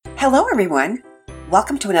Hello, everyone.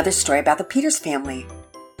 Welcome to another story about the Peters family.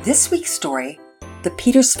 This week's story, The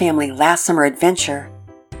Peters Family Last Summer Adventure,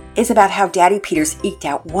 is about how Daddy Peters eked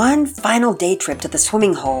out one final day trip to the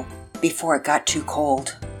swimming hole before it got too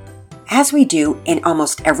cold. As we do in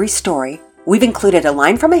almost every story, we've included a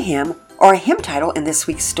line from a hymn or a hymn title in this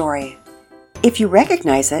week's story. If you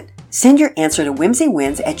recognize it, send your answer to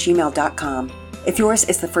whimsywins@gmail.com. If yours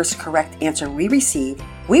is the first correct answer we receive,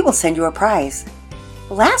 we will send you a prize.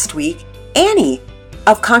 Last week, Annie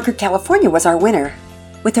of Concord, California was our winner,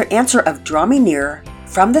 with her answer of Draw Me Nearer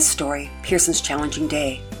from the story Pearson's Challenging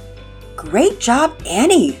Day. Great job,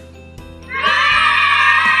 Annie!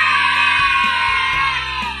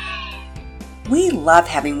 We love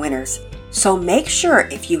having winners, so make sure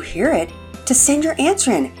if you hear it to send your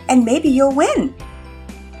answer in and maybe you'll win.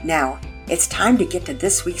 Now, it's time to get to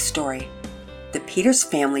this week's story, The Peters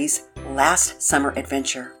Family's Last Summer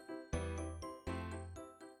Adventure.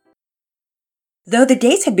 Though the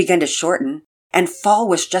days had begun to shorten and fall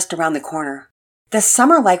was just around the corner, the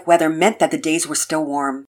summer-like weather meant that the days were still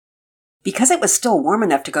warm. Because it was still warm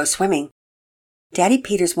enough to go swimming, Daddy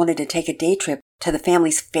Peters wanted to take a day trip to the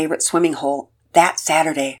family's favorite swimming hole that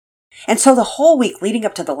Saturday. And so the whole week leading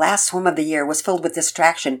up to the last swim of the year was filled with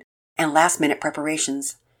distraction and last-minute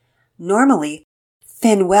preparations. Normally,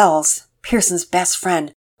 Finn Wells, Pearson's best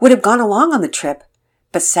friend, would have gone along on the trip,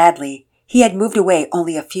 but sadly, he had moved away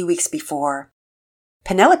only a few weeks before.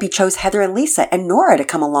 Penelope chose Heather and Lisa and Nora to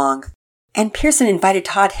come along, and Pearson invited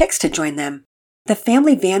Todd Hicks to join them. The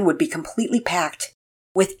family van would be completely packed,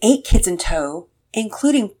 with 8 kids in tow,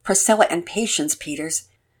 including Priscilla and Patience Peters,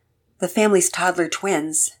 the family's toddler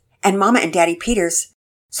twins, and Mama and Daddy Peters,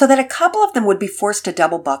 so that a couple of them would be forced to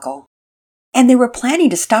double buckle. And they were planning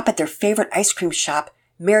to stop at their favorite ice cream shop,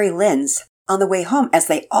 Mary Lynn's, on the way home as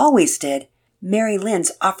they always did. Mary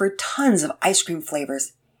Lynn's offered tons of ice cream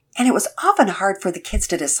flavors, and it was often hard for the kids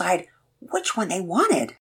to decide which one they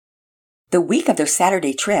wanted. The week of their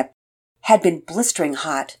Saturday trip had been blistering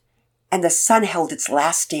hot, and the sun held its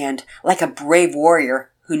last stand like a brave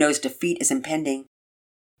warrior who knows defeat is impending.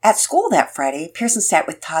 At school that Friday, Pearson sat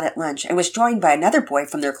with Todd at lunch and was joined by another boy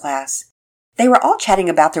from their class. They were all chatting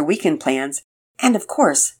about their weekend plans, and of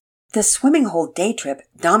course, the swimming hole day trip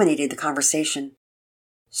dominated the conversation.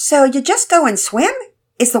 "So you just go and swim?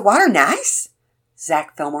 Is the water nice?"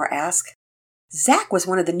 Zach Fillmore asked. Zach was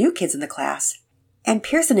one of the new kids in the class, and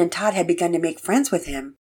Pearson and Todd had begun to make friends with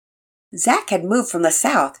him. Zach had moved from the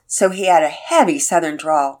South, so he had a heavy Southern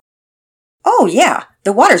drawl. "Oh yeah,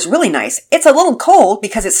 the water's really nice. It's a little cold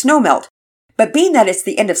because it's snowmelt, but being that it's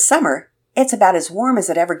the end of summer, it's about as warm as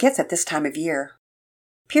it ever gets at this time of year."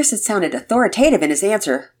 Pearson sounded authoritative in his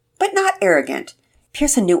answer, but not arrogant.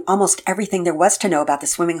 Pearson knew almost everything there was to know about the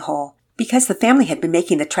swimming hole, because the family had been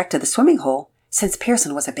making the trek to the swimming hole since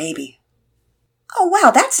Pearson was a baby. "Oh wow,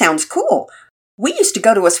 that sounds cool. We used to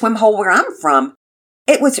go to a swim hole where I'm from.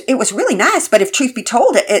 It was really nice, but if truth be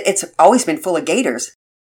told, it's always been full of gators."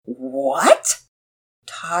 "What?"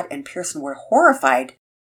 Todd and Pearson were horrified.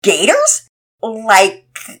 "Gators? Like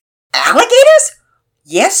alligators?"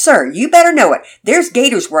 "Yes, sir. You better know it. There's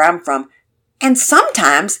gators where I'm from. And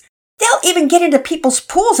sometimes they'll even get into people's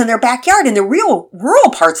pools in their backyard in the real rural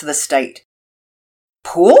parts of the state."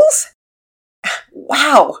 "Pools?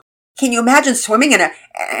 Wow. Can you imagine swimming and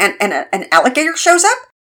an alligator shows up?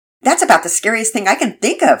 That's about the scariest thing I can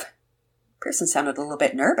think of." Pearson sounded a little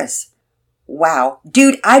bit nervous. "Wow.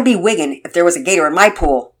 Dude, I'd be wigging if there was a gator in my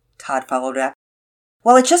pool," Todd followed up.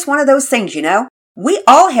 "Well, it's just one of those things, you know. We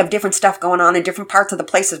all have different stuff going on in different parts of the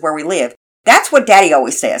places where we live. That's what Daddy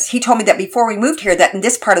always says. He told me that before we moved here that in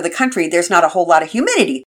this part of the country there's not a whole lot of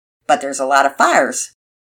humidity, but there's a lot of fires."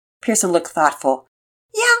 Pearson looked thoughtful.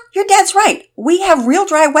 "Yeah, your dad's right. We have real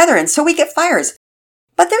dry weather and so we get fires.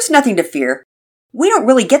 But there's nothing to fear. We don't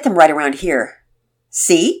really get them right around here.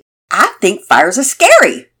 See? I think fires are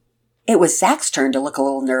scary." It was Zach's turn to look a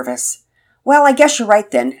little nervous. "Well, I guess you're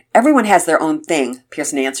right then. Everyone has their own thing,"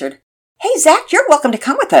 Pearson answered. "Hey, Zach, you're welcome to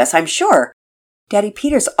come with us, I'm sure. Daddy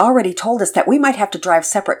Peters already told us that we might have to drive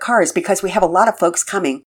separate cars because we have a lot of folks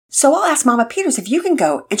coming. So I'll ask Mama Peters if you can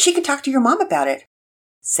go, and she can talk to your mom about it."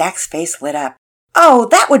 Zach's face lit up. "Oh,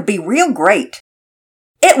 that would be real great."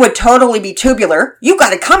 "It would totally be tubular. You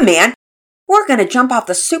gotta come, man. We're gonna jump off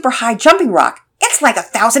the super high jumping rock. It's like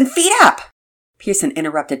 1,000 feet up." Pearson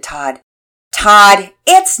interrupted Todd. "Todd,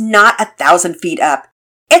 it's not 1,000 feet up.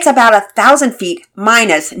 It's about 1,000 feet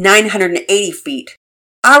minus 980 feet.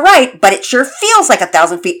 All right, but it sure feels like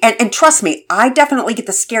 1,000 feet. And trust me, I definitely get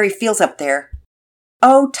the scary feels up there."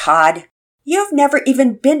 "Oh, Todd, you've never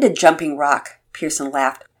even been to Jumping Rock," Pearson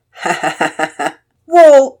laughed.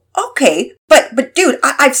 "Well, Okay, but dude,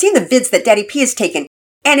 I've seen the vids that Daddy P has taken,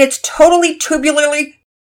 and it's totally tubularly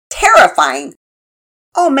terrifying.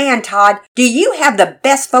 Oh man, Todd, do you have the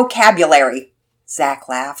best vocabulary? Zach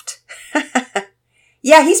laughed.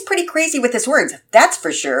 Yeah, he's pretty crazy with his words, that's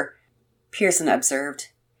for sure, Pearson observed.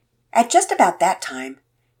 At just about that time,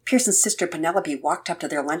 Pearson's sister Penelope walked up to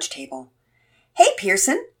their lunch table. Hey,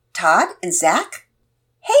 Pearson, Todd, and Zach.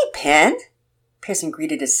 Hey, Pen, Pearson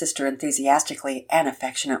greeted his sister enthusiastically and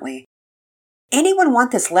affectionately. Anyone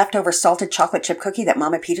want this leftover salted chocolate chip cookie that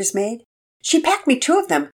Mama Peters made? She packed me 2 of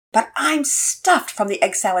them, but I'm stuffed from the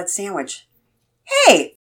egg salad sandwich.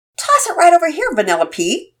 Hey, toss it right over here,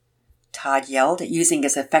 Vanellope, Todd yelled, using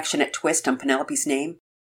his affectionate twist on Penelope's name.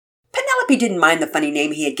 Penelope didn't mind the funny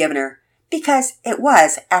name he had given her, because it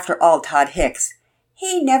was, after all, Todd Hicks.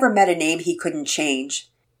 He never met a name he couldn't change.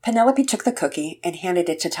 Penelope took the cookie and handed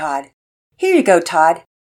it to Todd. Here you go, Todd.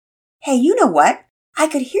 Hey, you know what? I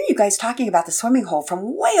could hear you guys talking about the swimming hole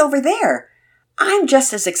from way over there. I'm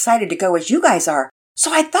just as excited to go as you guys are,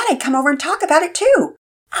 so I thought I'd come over and talk about it too.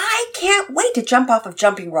 I can't wait to jump off of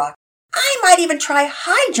Jumping Rock. I might even try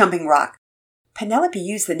High Jumping Rock. Penelope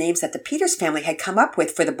used the names that the Peters family had come up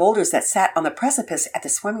with for the boulders that sat on the precipice at the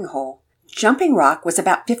swimming hole. Jumping Rock was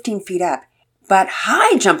about 15 feet up, but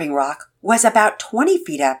High Jumping Rock was about 20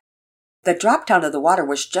 feet up. The drop down to the water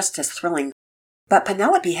was just as thrilling, but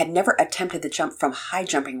Penelope had never attempted the jump from High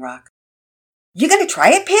Jumping Rock. You gonna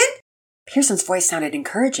try it, Pen? Pearson's voice sounded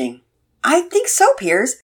encouraging. I think so,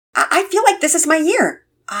 Piers. I feel like this is my year.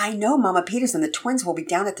 I know Mama Peters and the twins will be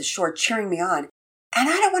down at the shore cheering me on, and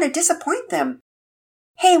I don't want to disappoint them.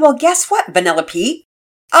 Hey, well, guess what, Vanellope?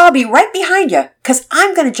 I'll be right behind you, 'cause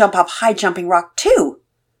I'm going to jump off High Jumping Rock, too.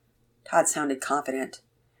 Todd sounded confident.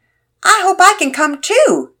 I hope I can come,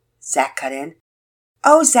 too, Zach cut in.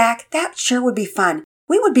 Oh, Zach, that sure would be fun.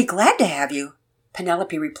 We would be glad to have you,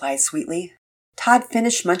 Penelope replied sweetly. Todd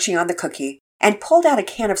finished munching on the cookie and pulled out a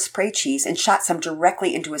can of spray cheese and shot some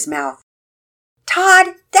directly into his mouth.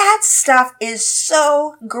 Todd, that stuff is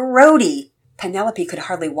so grody. Penelope could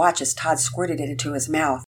hardly watch as Todd squirted it into his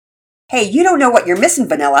mouth. Hey, you don't know what you're missing,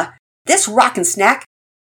 Vanilla. This rockin' snack,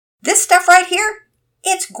 this stuff right here,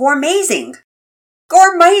 it's gourmetzing.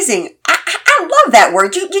 Gourmetzing. I love that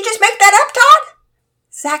word. You just make that up, Todd?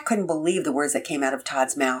 Zach couldn't believe the words that came out of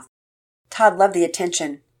Todd's mouth. Todd loved the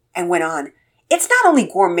attention and went on. It's not only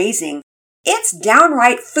gourmetzing, it's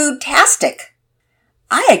downright food-tastic.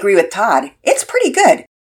 I agree with Todd. It's pretty good.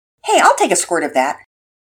 Hey, I'll take a squirt of that.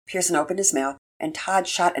 Pearson opened his mouth, and Todd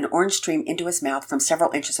shot an orange stream into his mouth from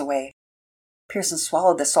several inches away. Pearson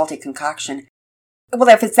swallowed the salty concoction. Well,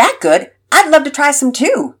 if it's that good, I'd love to try some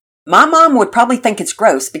too. My mom would probably think it's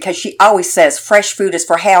gross because she always says fresh food is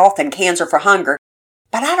for health and cans are for hunger,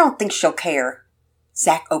 but I don't think she'll care.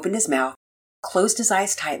 Zach opened his mouth, closed his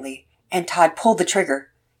eyes tightly, and Todd pulled the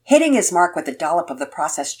trigger, hitting his mark with a dollop of the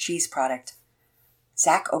processed cheese product.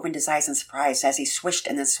 Zach opened his eyes in surprise as he swished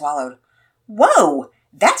and then swallowed. Whoa,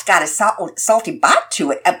 that's got a salty bite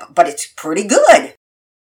to it, but it's pretty good.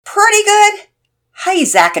 Pretty good? Hey,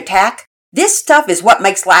 Zach Attack, this stuff is what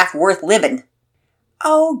makes life worth living.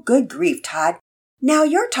 Oh, good grief, Todd. Now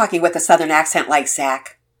you're talking with a southern accent like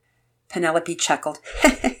Zach. Penelope chuckled.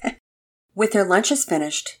 With their lunches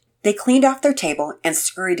finished, they cleaned off their table and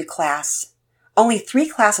scurried to class. Only 3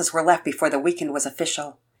 classes were left before the weekend was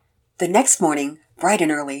official. The next morning, bright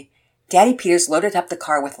and early, Daddy Peters loaded up the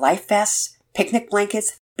car with life vests, picnic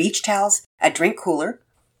blankets, beach towels, a drink cooler,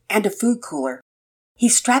 and a food cooler. He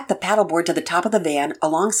strapped the paddleboard to the top of the van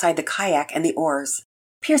alongside the kayak and the oars.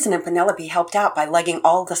 Pearson and Penelope helped out by lugging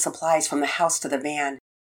all the supplies from the house to the van,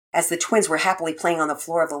 as the twins were happily playing on the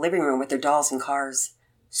floor of the living room with their dolls and cars.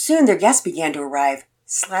 Soon their guests began to arrive,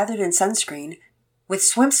 slathered in sunscreen, with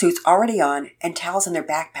swimsuits already on and towels in their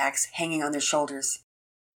backpacks hanging on their shoulders.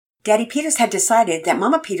 Daddy Peters had decided that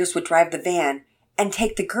Mama Peters would drive the van and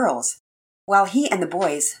take the girls, while he and the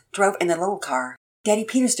boys drove in the little car. Daddy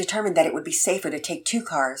Peters determined that it would be safer to take 2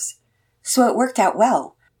 cars, so it worked out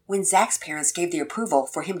well when Zach's parents gave the approval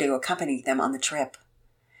for him to accompany them on the trip.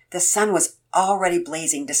 The sun was already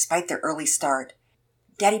blazing despite their early start.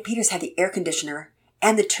 Daddy Peters had the air conditioner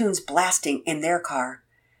and the tunes blasting in their car.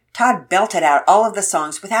 Todd belted out all of the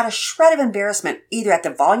songs without a shred of embarrassment either at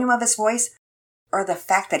the volume of his voice or the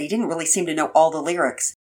fact that he didn't really seem to know all the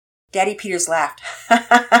lyrics. Daddy Peters laughed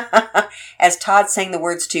as Todd sang the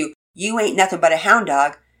words to You Ain't Nothing But a Hound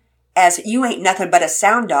Dog as You Ain't Nothing But a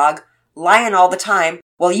Sound Dog, lying all the time,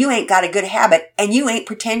 well, you ain't got a good habit, and you ain't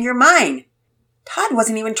pretend you're mine. Todd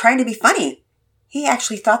wasn't even trying to be funny. He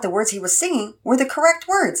actually thought the words he was singing were the correct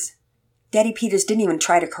words. Daddy Peters didn't even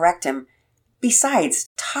try to correct him. Besides,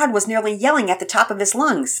 Todd was nearly yelling at the top of his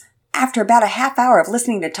lungs. After about a half hour of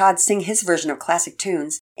listening to Todd sing his version of classic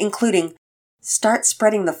tunes, including Start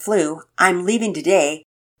Spreading the Flu, I'm Leaving Today,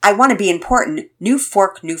 I Want to Be Important, New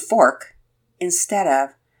Fork, instead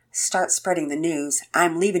of Start Spreading the News,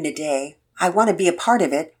 I'm Leaving Today, I Want to Be a Part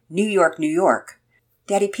of It, New York.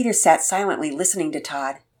 Daddy Peter sat silently listening to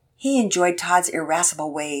Todd. He enjoyed Todd's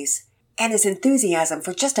irascible ways and his enthusiasm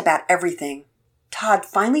for just about everything. Todd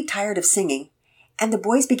finally tired of singing, and the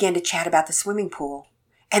boys began to chat about the swimming pool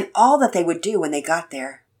and all that they would do when they got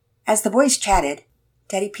there. As the boys chatted,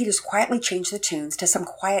 Daddy Peters quietly changed the tunes to some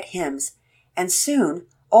quiet hymns, and soon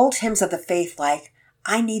old hymns of the faith like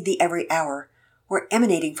I Need Thee Every Hour were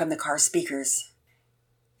emanating from the car speakers.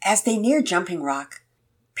 As they neared Jumping Rock,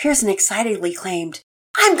 Pearson excitedly claimed,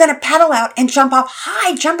 I'm going to paddle out and jump off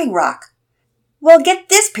high Jumping Rock. Well, get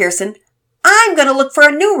this, Pearson. I'm going to look for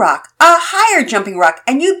a new rock, a higher Jumping Rock,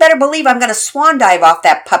 and you better believe I'm going to swan dive off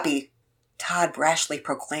that puppy, Todd brashly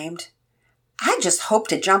proclaimed. I just hope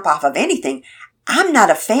to jump off of anything. I'm not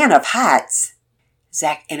a fan of heights,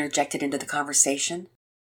 Zach interjected into the conversation.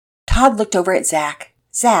 Todd looked over at Zach.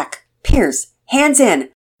 Zach, Pierce, hands in.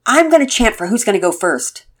 I'm going to chant for who's going to go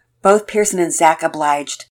first. Both Pearson and Zach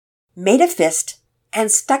obliged, made a fist, and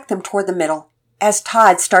stuck them toward the middle as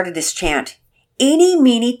Todd started his chant. Eeny,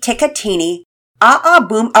 meeny, tick-a-teeny,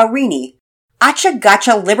 ah-ah-boom, a-reeny,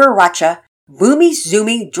 acha-gotcha, liberacha, boomy,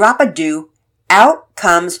 zoomy, drop-a-doo, out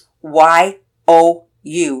comes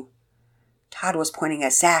Y-O-U. Todd was pointing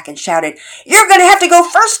at Zach and shouted, You're going to have to go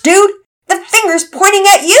first, dude! The finger's pointing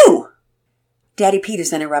at you! Daddy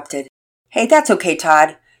Peters interrupted. Hey, that's okay,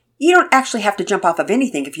 Todd. You don't actually have to jump off of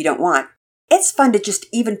anything if you don't want. It's fun to just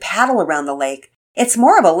even paddle around the lake. It's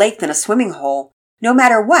more of a lake than a swimming hole. No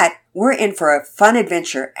matter what, we're in for a fun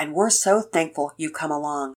adventure, and we're so thankful you've come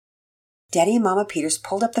along. Daddy and Mama Peters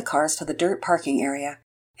pulled up the cars to the dirt parking area,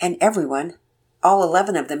 and everyone, all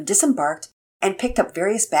 11 of them, disembarked and picked up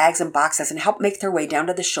various bags and boxes and helped make their way down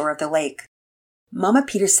to the shore of the lake. Mama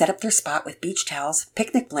Peters set up their spot with beach towels,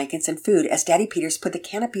 picnic blankets, and food as Daddy Peters put the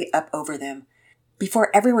canopy up over them.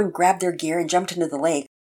 Before everyone grabbed their gear and jumped into the lake,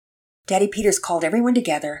 Daddy Peters called everyone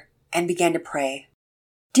together and began to pray.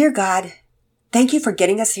 Dear God, thank you for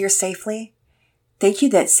getting us here safely. Thank you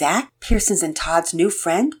that Zach, Pearson's and Todd's new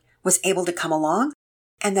friend, was able to come along,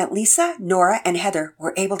 and that Lisa, Nora, and Heather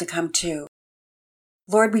were able to come too.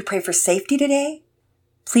 Lord, we pray for safety today.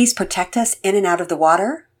 Please protect us in and out of the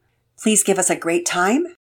water. Please give us a great time.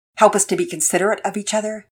 Help us to be considerate of each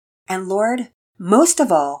other. And Lord, most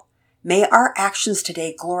of all, may our actions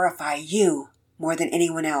today glorify you more than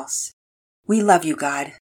anyone else. We love you,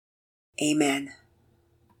 God. Amen.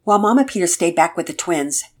 While Mama Peters stayed back with the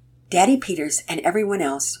twins, Daddy Peters and everyone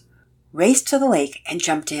else raced to the lake and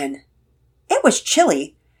jumped in. It was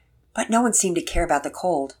chilly, but no one seemed to care about the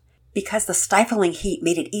cold because the stifling heat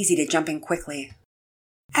made it easy to jump in quickly.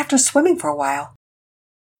 After swimming for a while,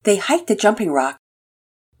 they hiked the Jumping Rock,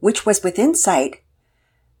 which was within sight,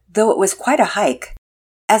 though it was quite a hike.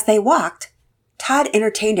 As they walked, Todd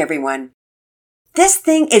entertained everyone. This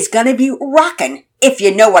thing is gonna be rockin', if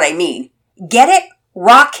you know what I mean. Get it?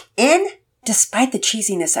 Rock in? Despite the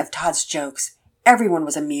cheesiness of Todd's jokes, everyone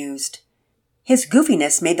was amused. His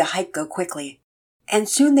goofiness made the hike go quickly, and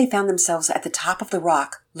soon they found themselves at the top of the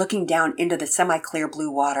rock, looking down into the semi-clear blue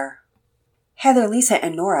water. Heather, Lisa,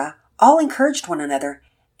 and Nora all encouraged one another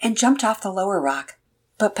and jumped off the lower rock,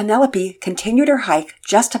 but Penelope continued her hike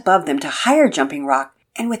just above them to higher Jumping Rock,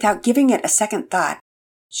 and without giving it a second thought,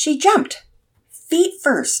 she jumped, feet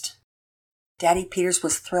first. Daddy Peters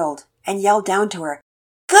was thrilled and yelled down to her,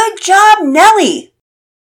 Good job, Nellie!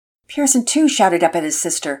 Pearson too shouted up at his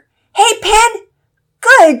sister, Hey, Pen!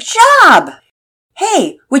 Good job!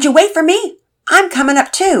 Hey, would you wait for me? I'm coming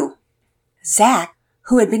up too. Zach,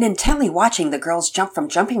 who had been intently watching the girls jump from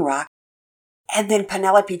Jumping Rock, and then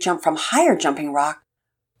Penelope jumped from higher Jumping Rock,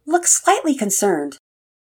 looked slightly concerned.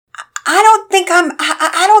 I don't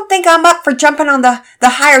think I'm up for jumping on the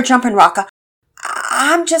higher Jumping Rock.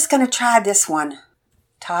 I'm just going to try this one.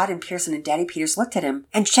 Todd and Pearson and Daddy Peters looked at him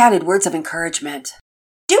and shouted words of encouragement.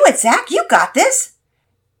 Do it, Zach. You got this.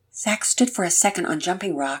 Zach stood for a second on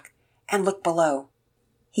Jumping Rock and looked below.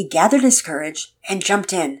 He gathered his courage and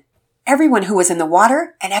jumped in. Everyone who was in the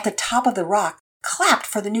water and at the top of the rock clapped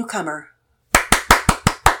for the newcomer.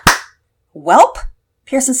 Welp,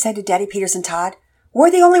 Pearson said to Daddy Peters and Todd, we're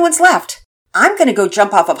the only ones left. I'm going to go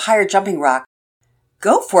jump off of higher Jumping Rock.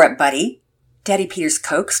 Go for it, buddy, Daddy Peters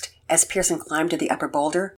coaxed as Pearson climbed to the upper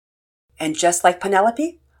boulder. And just like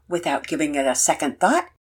Penelope, without giving it a second thought,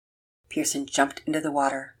 Pearson jumped into the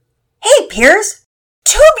water. Hey, Pierce!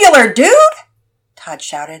 Tubular, dude! Todd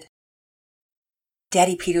shouted.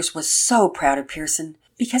 Daddy Peters was so proud of Pearson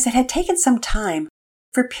because it had taken some time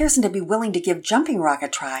for Pearson to be willing to give Jumping Rock a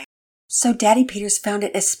try. So Daddy Peters found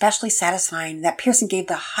it especially satisfying that Pearson gave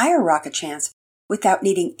the higher rock a chance without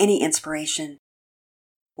needing any inspiration.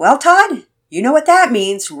 "Well, Todd, you know what that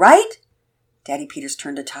means, right?" Daddy Peters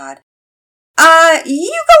turned to Todd.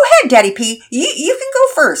 You go ahead, Daddy P. You can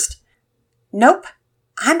go first." "Nope.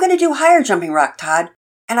 I'm going to do higher Jumping Rock, Todd,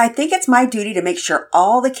 and I think it's my duty to make sure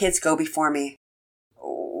all the kids go before me."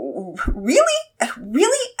 "Really?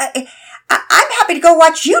 Really? I'm happy to go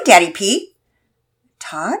watch you, Daddy P."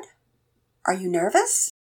 "Todd, are you nervous?"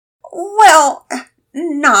 "Well,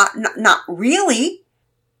 not really,"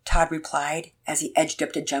 Todd replied as he edged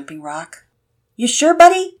up to Jumping Rock. "You sure,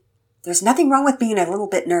 buddy? There's nothing wrong with being a little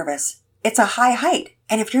bit nervous. It's a high height,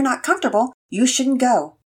 and if you're not comfortable, you shouldn't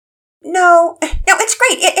go." No, it's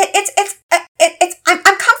great.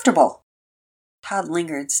 I'm comfortable." Todd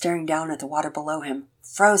lingered, staring down at the water below him,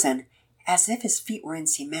 frozen, as if his feet were in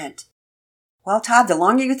cement. "Well, Todd, the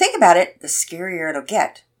longer you think about it, the scarier it'll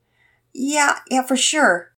get." Yeah, for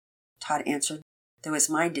sure," Todd answered, though his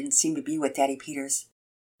mind didn't seem to be with Daddy Peters.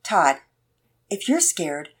 "Todd, if you're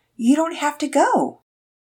scared, you don't have to go."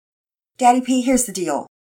 "Daddy P, here's the deal.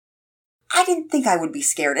 I didn't think I would be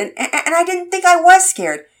scared, and I didn't think I was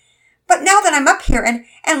scared. But now that I'm up here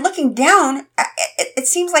and looking down, it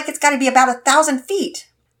seems like it's got to be about 1,000 feet.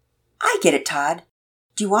 "I get it, Todd.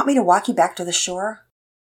 Do you want me to walk you back to the shore?"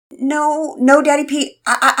 No, Daddy P.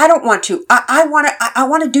 I don't want to. I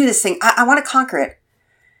want to do this thing. I want to conquer it."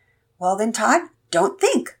 "Well then, Todd, don't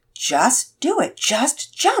think. Just do it.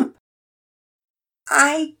 Just jump."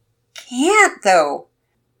 "I can't, though."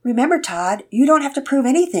 "Remember, Todd, you don't have to prove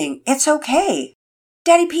anything. It's okay."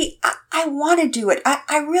 "Daddy P, I want to do it.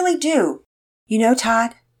 I really do." "You know,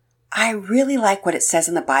 Todd, I really like what it says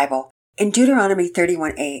in the Bible, in Deuteronomy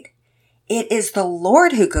 31:8. It is the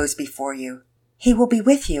Lord who goes before you. He will be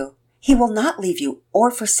with you. He will not leave you or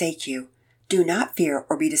forsake you. Do not fear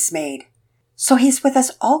or be dismayed." So he's with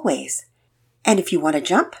us always. And if you want to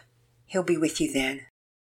jump, he'll be with you then.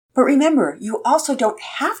 But remember, you also don't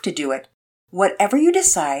have to do it. Whatever you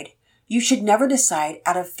decide, you should never decide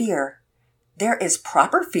out of fear. There is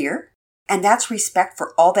proper fear, and that's respect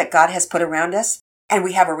for all that God has put around us, and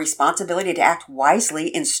we have a responsibility to act wisely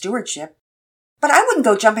in stewardship. But I wouldn't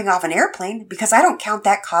go jumping off an airplane because I don't count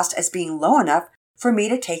that cost as being low enough for me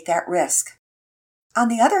to take that risk. On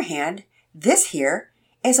the other hand, this here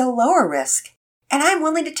is a lower risk, and I'm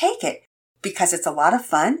willing to take it because it's a lot of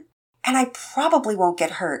fun, and I probably won't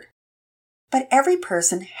get hurt. But every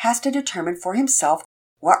person has to determine for himself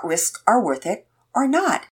what risks are worth it or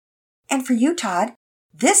not. And for you, Todd,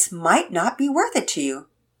 this might not be worth it to you.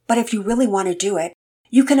 But if you really want to do it,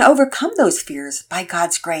 you can overcome those fears by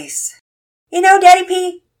God's grace. You know, Daddy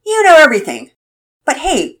P, you know everything. But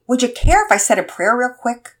hey, would you care if I said a prayer real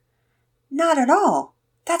quick? Not at all.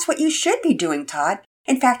 That's what you should be doing, Todd.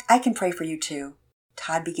 In fact, I can pray for you too.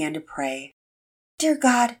 Todd began to pray. "Dear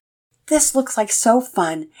God, this looks like so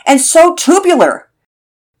fun and so tubular.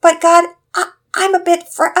 But God, I'm a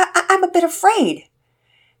bit afraid.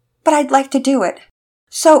 But I'd like to do it.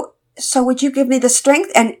 So would you give me the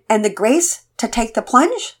strength and the grace to take the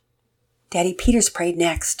plunge?" Daddy Peters prayed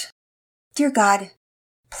next. "Dear God,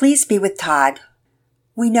 please be with Todd.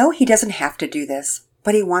 We know he doesn't have to do this,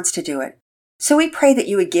 but he wants to do it. So we pray that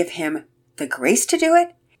you would give him the grace to do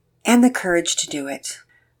it and the courage to do it.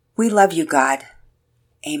 We love you, God.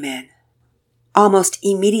 Amen." Almost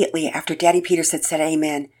immediately after Daddy Peters had said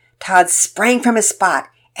amen, Todd sprang from his spot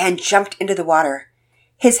and jumped into the water.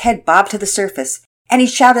 His head bobbed to the surface, and he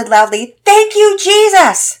shouted loudly, "Thank you,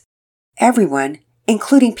 Jesus!" Everyone,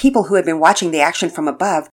 including people who had been watching the action from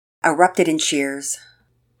above, erupted in cheers.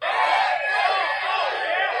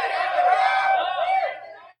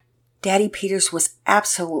 Daddy Peters was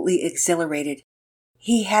absolutely exhilarated.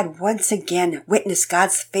 He had once again witnessed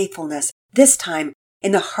God's faithfulness, this time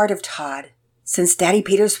in the heart of Todd. Since Daddy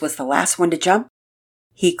Peters was the last one to jump,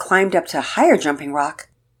 he climbed up to higher Jumping Rock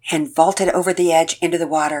and vaulted over the edge into the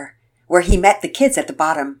water, where he met the kids at the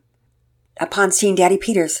bottom. Upon seeing Daddy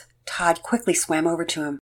Peters, Todd quickly swam over to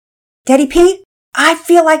him. "Daddy P, I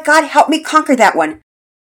feel like God helped me conquer that one,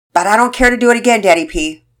 but I don't care to do it again, Daddy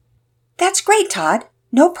P." "That's great, Todd.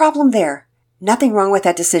 No problem there. Nothing wrong with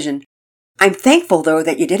that decision. I'm thankful, though,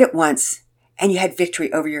 that you did it once, and you had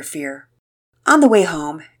victory over your fear." On the way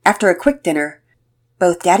home, after a quick dinner,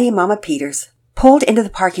 both Daddy and Mama Peters pulled into the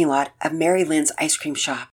parking lot of Mary Lynn's ice cream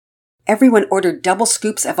shop. Everyone ordered double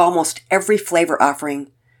scoops of almost every flavor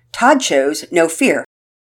offering. Todd chose No Fear,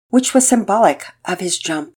 which was symbolic of his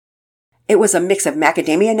jump. It was a mix of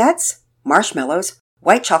macadamia nuts, marshmallows,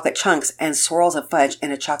 white chocolate chunks, and swirls of fudge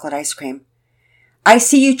in a chocolate ice cream. "I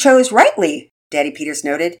see you chose rightly," Daddy Peters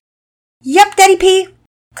noted. "Yep, Daddy P,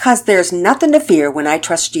 'cause there's nothing to fear when I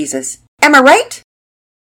trust Jesus. Am I right?"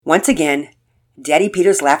 Once again, Daddy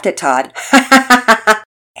Peters laughed at Todd.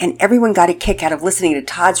 And everyone got a kick out of listening to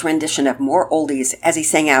Todd's rendition of more oldies as he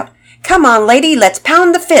sang out, "Come on, lady, let's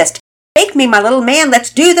pound the fist. Take me, my little man, let's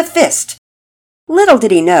do the fist." Little did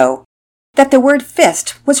he know that the word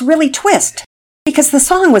fist was really twist, because the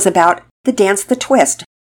song was about the dance the twist,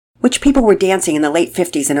 which people were dancing in the late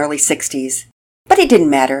 50s and early 60s. But it didn't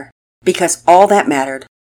matter, because all that mattered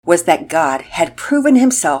was that God had proven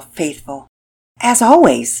himself faithful. As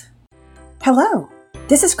always. Hello,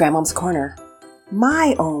 this is Grandmom's Corner.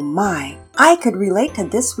 My, oh my, I could relate to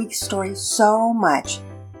this week's story so much,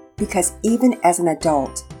 because even as an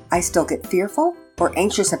adult, I still get fearful or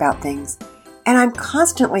anxious about things, and I'm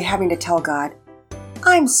constantly having to tell God,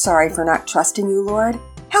 "I'm sorry for not trusting you, Lord.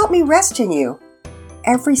 Help me rest in you."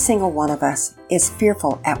 Every single one of us is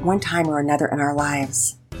fearful at one time or another in our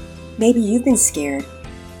lives. Maybe you've been scared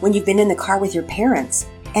when you've been in the car with your parents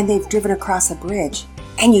and they've driven across a bridge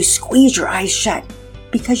and you squeeze your eyes shut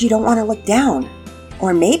because you don't want to look down.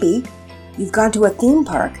 Or maybe you've gone to a theme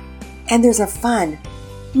park and there's a fun,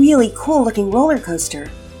 really cool looking roller coaster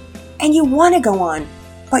and you want to go on,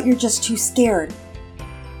 but you're just too scared.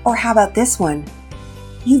 Or how about this one?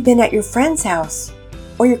 You've been at your friend's house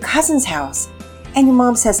or your cousin's house and your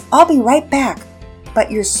mom says, "I'll be right back," but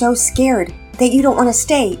you're so scared that you don't want to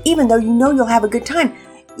stay even though you know you'll have a good time.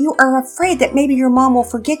 You are afraid that maybe your mom will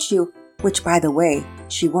forget you, which by the way,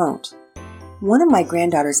 she won't. One of my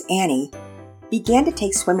granddaughters, Annie, began to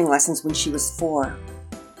take swimming lessons when she was 4.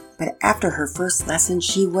 But after her first lesson,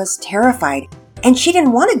 she was terrified and she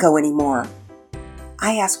didn't want to go anymore.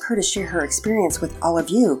 I asked her to share her experience with all of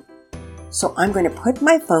you. So I'm going to put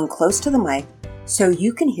my phone close to the mic so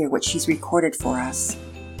you can hear what she's recorded for us.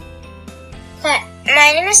 Hi,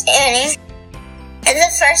 my name is Annie. And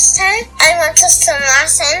the first time I went to swim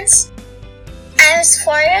lessons, I was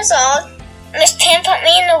 4 years old. Miss Pam put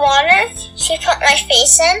me in the water. She put my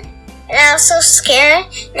face in. And I was so scared,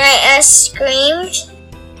 and I screamed.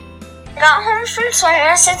 I got home from swimming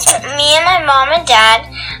lessons. Me and my mom and dad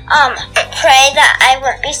prayed that I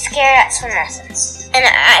wouldn't be scared at swim lessons, and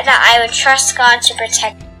that I would trust God to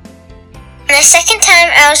protect me. And the second time,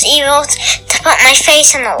 I was able to put my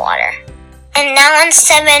face in the water. And now I'm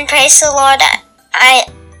 7. Praise the Lord. I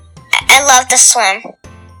love to swim.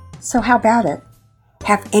 So how about it?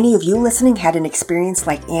 Have any of you listening had an experience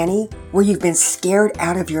like Annie, where you've been scared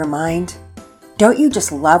out of your mind? Don't you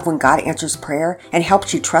just love when God answers prayer and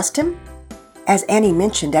helps you trust Him? As Annie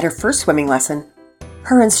mentioned at her first swimming lesson,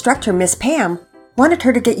 her instructor, Miss Pam, wanted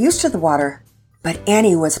her to get used to the water. But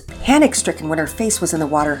Annie was panic-stricken when her face was in the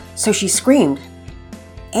water, so she screamed.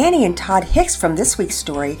 Annie and Todd Hicks from this week's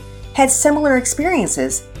story had similar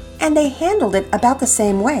experiences, and they handled it about the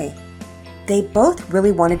same way. They both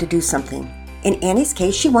really wanted to do something. In Annie's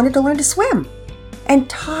case, she wanted to learn to swim. And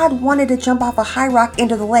Todd wanted to jump off a high rock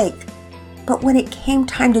into the lake. But when it came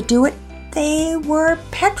time to do it, they were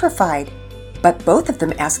petrified. But both of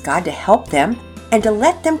them asked God to help them and to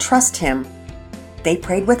let them trust Him. They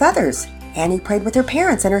prayed with others. Annie prayed with her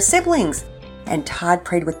parents and her siblings. And Todd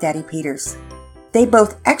prayed with Daddy Peters. They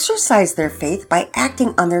both exercised their faith by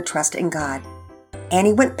acting on their trust in God.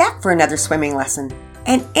 Annie went back for another swimming lesson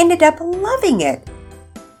and ended up loving it.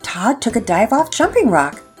 Todd took a dive off Jumping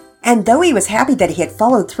Rock, and though he was happy that he had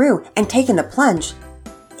followed through and taken the plunge,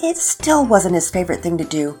 it still wasn't his favorite thing to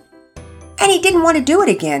do. And he didn't want to do it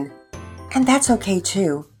again. And that's okay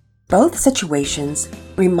too. Both situations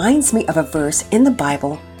reminds me of a verse in the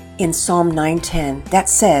Bible in Psalm 9:10 that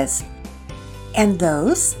says, "And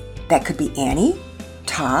those," that could be Annie,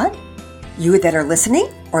 Todd, you that are listening,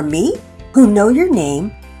 or me, "who know your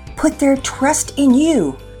name, put their trust in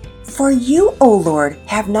you. For you, O Lord,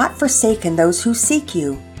 have not forsaken those who seek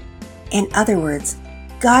you." In other words,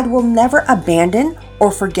 God will never abandon or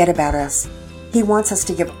forget about us. He wants us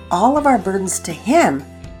to give all of our burdens to Him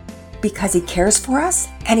because He cares for us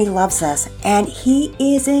and He loves us and He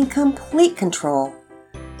is in complete control.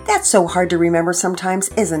 That's so hard to remember sometimes,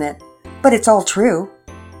 isn't it? But it's all true.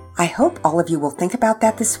 I hope all of you will think about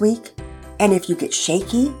that this week. And if you get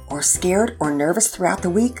shaky or scared or nervous throughout the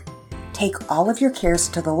week, take all of your cares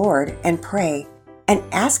to the Lord and pray and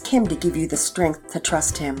ask Him to give you the strength to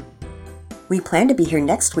trust Him. We plan to be here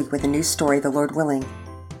next week with a new story, the Lord willing.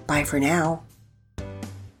 Bye for now.